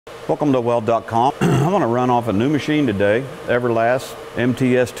Welcome to Weld.com. I want to run off a new machine today, Everlast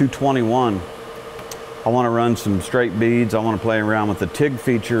PowerMTS 221. I want to run some straight beads. I want to play around with the TIG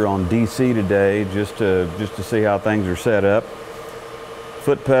feature on DC today, just to see how things are set up.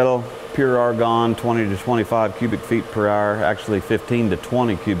 Foot pedal, pure argon, 20 to 25 cubic feet per hour. Actually 15 to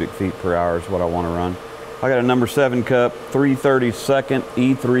 20 cubic feet per hour is what I want to run. I got a number 7 cup, 332nd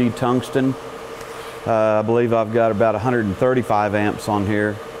E3 tungsten. I believe I've got about 135 amps on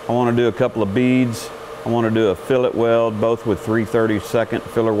here. I want to do a couple of beads. I want to do a fillet weld, both with 332nd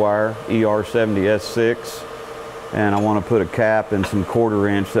filler wire, ER70S6. And I want to put a cap and some 1/4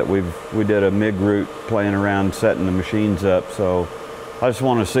 inch that we did a MIG route playing around setting the machines up. So I just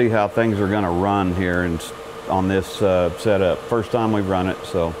want to see how things are going to run here on this setup. First time we've run it,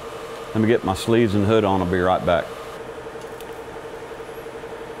 so let me get my sleeves and hood on. I'll be right back.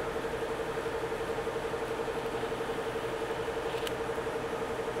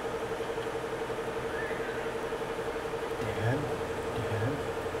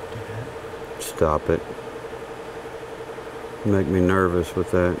 Stop it. Make me nervous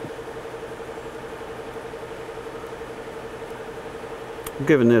with that. I'm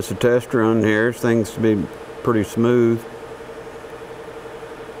giving this a test run here. Things to be pretty smooth.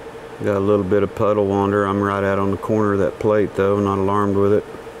 Got a little bit of puddle wander. I'm right out on the corner of that plate though, not alarmed with it.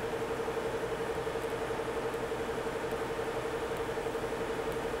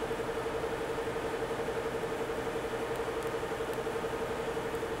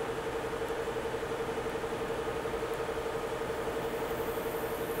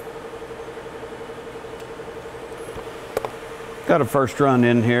 Got a first run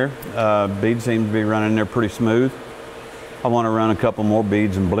in here. Beads seem to be running there pretty smooth. I want to run a couple more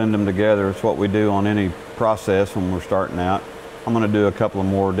beads and blend them together. It's what we do on any process when we're starting out. I'm going to do a couple of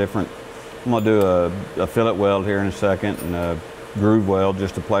more different. I'm going to do a fillet weld here in a second and a groove weld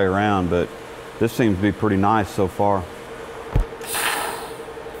just to play around, but this seems to be pretty nice so far.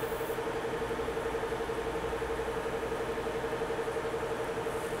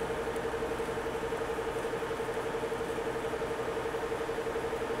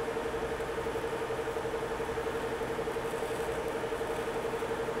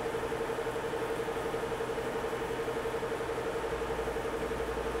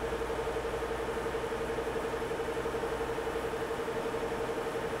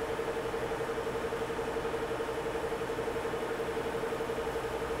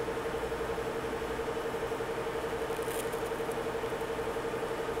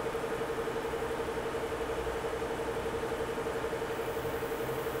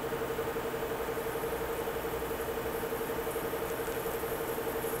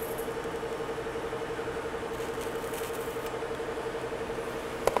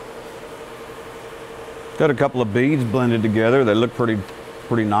 Got a couple of beads blended together. They look pretty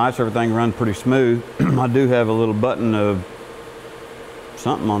nice. Everything runs pretty smooth. I do have a little button of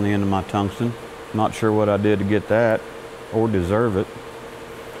something on the end of my tungsten. Not sure what I did to get that or deserve it.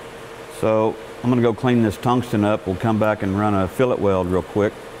 So I'm gonna go clean this tungsten up. We'll come back and run a fillet weld real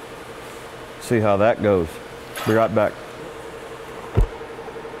quick. See how that goes. Be right back.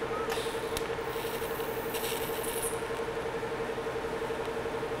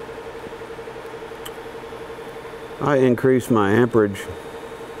 I increased my amperage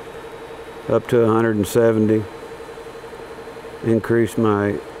up to 170. Increased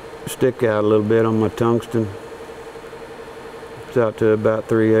my stick out a little bit on my tungsten. It's out to about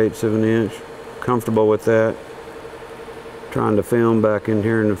 3/8 of an inch. Comfortable with that. Trying to film back in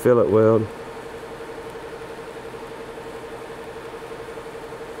here in the fillet weld.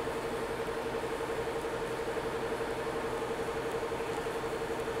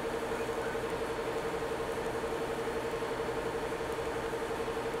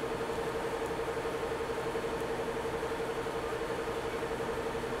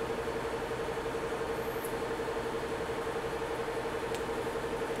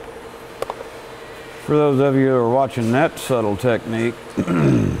 For those of you who are watching that subtle technique,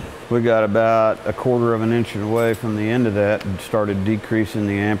 we got about 1/4 of an inch away from the end of that and started decreasing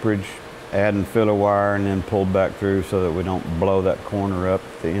the amperage, adding filler wire, and then pulled back through so that we don't blow that corner up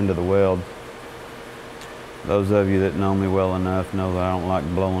at the end of the weld. Those of you that know me well enough know that I don't like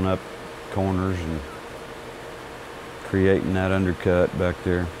blowing up corners and creating that undercut back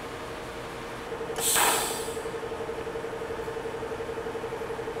there.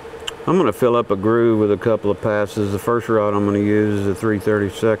 I'm going to fill up a groove with a couple of passes. The first rod I'm going to use is a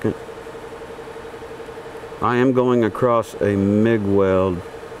 332nd. I am going across a MIG weld.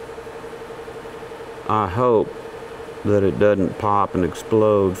 I hope that it doesn't pop and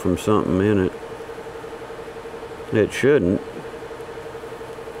explode from something in it. It shouldn't.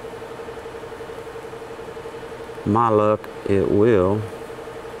 My luck, it will.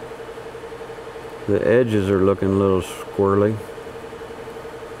 The edges are looking a little squirrely.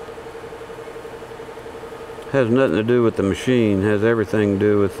 Has nothing to do with the machine, has everything to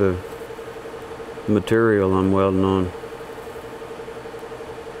do with the material I'm welding on.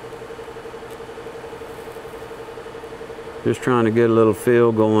 Just trying to get a little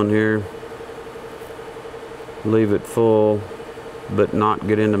feel going here. Leave it full, but not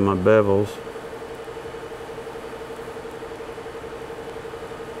get into my bevels.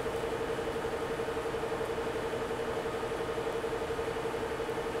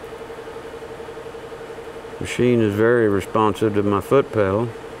 Machine is very responsive to my foot pedal.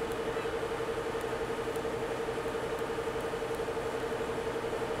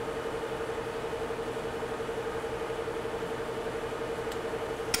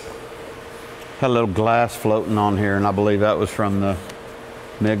 Had a little glass floating on here, and I believe that was from the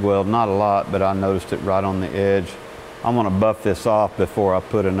MIG weld. Not a lot, but I noticed it right on the edge. I'm gonna buff this off before I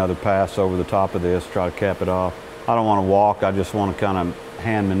put another pass over the top of this, try to cap it off. I don't wanna walk, I just wanna kind of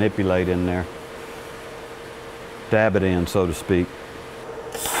hand manipulate in there. Dab it in, so to speak.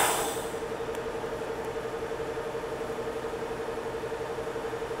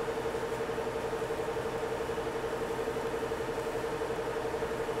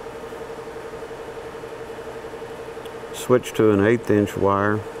 Switch to an 1/8 inch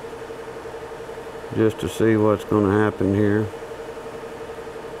wire just to see what's going to happen here.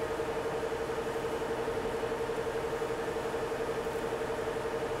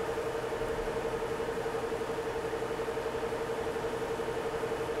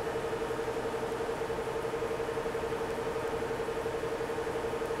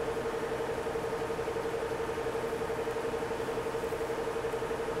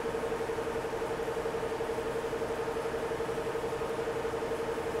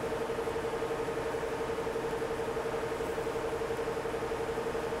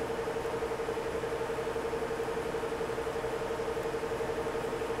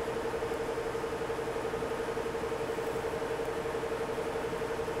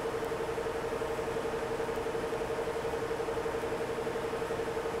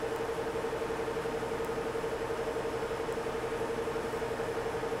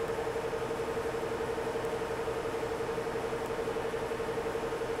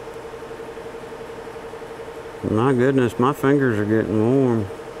 My goodness, my fingers are getting warm.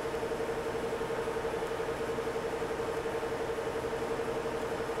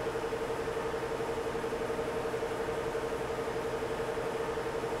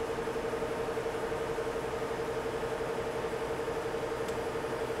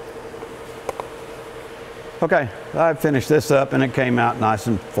 Okay, I finished this up and it came out nice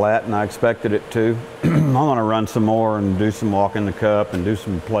and flat, and I expected it to. I'm gonna run some more and do some walk in the cup and do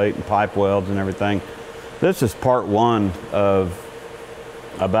some plate and pipe welds and everything. This is part one of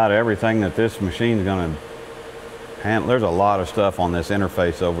about everything that this machine's gonna handle. There's a lot of stuff on this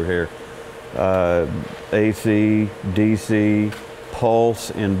interface over here. AC, DC,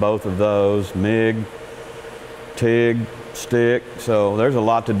 pulse in both of those, MIG, TIG, stick. So there's a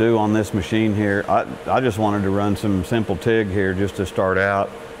lot to do on this machine here. I just wanted to run some simple TIG here just to start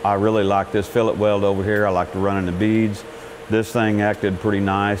out. I really like this fillet weld over here. I like to run in the beads. This thing acted pretty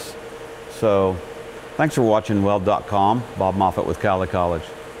nice. So thanks for watching Weld.com. Bob Moffett with Cali College.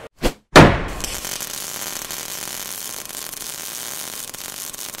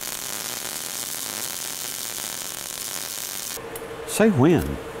 Say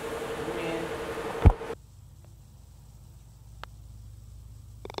when.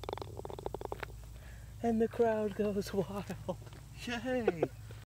 And the crowd goes wild. Yay!